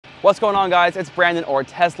What's going on, guys? It's Brandon, or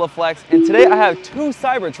teslaflex, and today I have two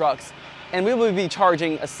Cybertrucks, and we will be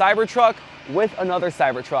charging a Cybertruck with another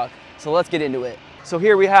Cybertruck. So let's get into it. So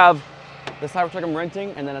here we have the Cybertruck I'm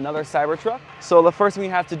renting and then another Cybertruck. So the first thing we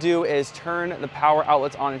have to do is turn the power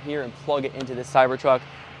outlets on in here and plug it into this Cybertruck.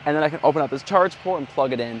 And then I can open up this charge port and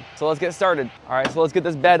plug it in. So let's get started. All right, so let's get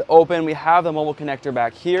this bed open. We have the mobile connector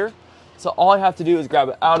back here. So all I have to do is grab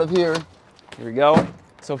it out of here. Here we go.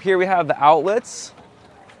 So here we have the outlets.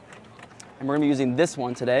 And we're gonna be using this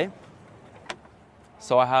one today.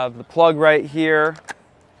 So I have the plug right here.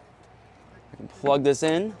 I can plug this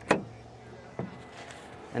in.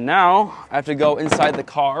 And now I have to go inside the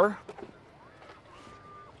car.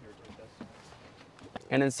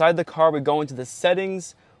 And inside the car, we go into the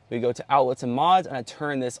settings. We go to outlets and mods, and I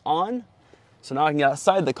turn this on. So now I can get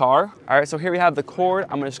outside the car. All right, so here we have the cord.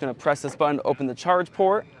 I'm just gonna press this button to open the charge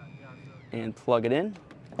port and plug it in.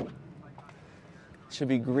 Should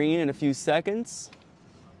be green in a few seconds.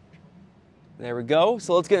 There we go.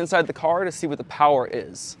 So let's get inside the car to see what the power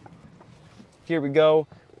is. Here we go.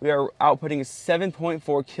 We are outputting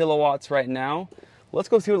 7.4 kilowatts right now. Let's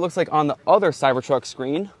go see what it looks like on the other Cybertruck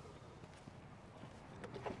screen.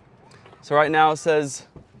 So right now it says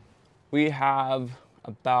we have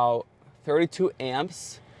about 32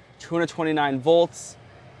 amps, 229 volts,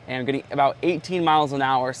 and I'm getting about 18 miles an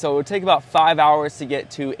hour. So it would take about 5 hours to get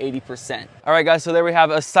to 80%. All right, guys, so there we have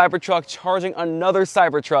a Cybertruck charging another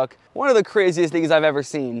Cybertruck. One of the craziest things I've ever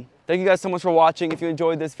seen. Thank you guys so much for watching. If you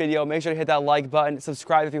enjoyed this video, make sure to hit that like button,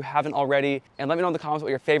 subscribe if you haven't already, and let me know in the comments what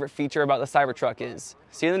your favorite feature about the Cybertruck is.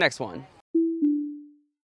 See you in the next one.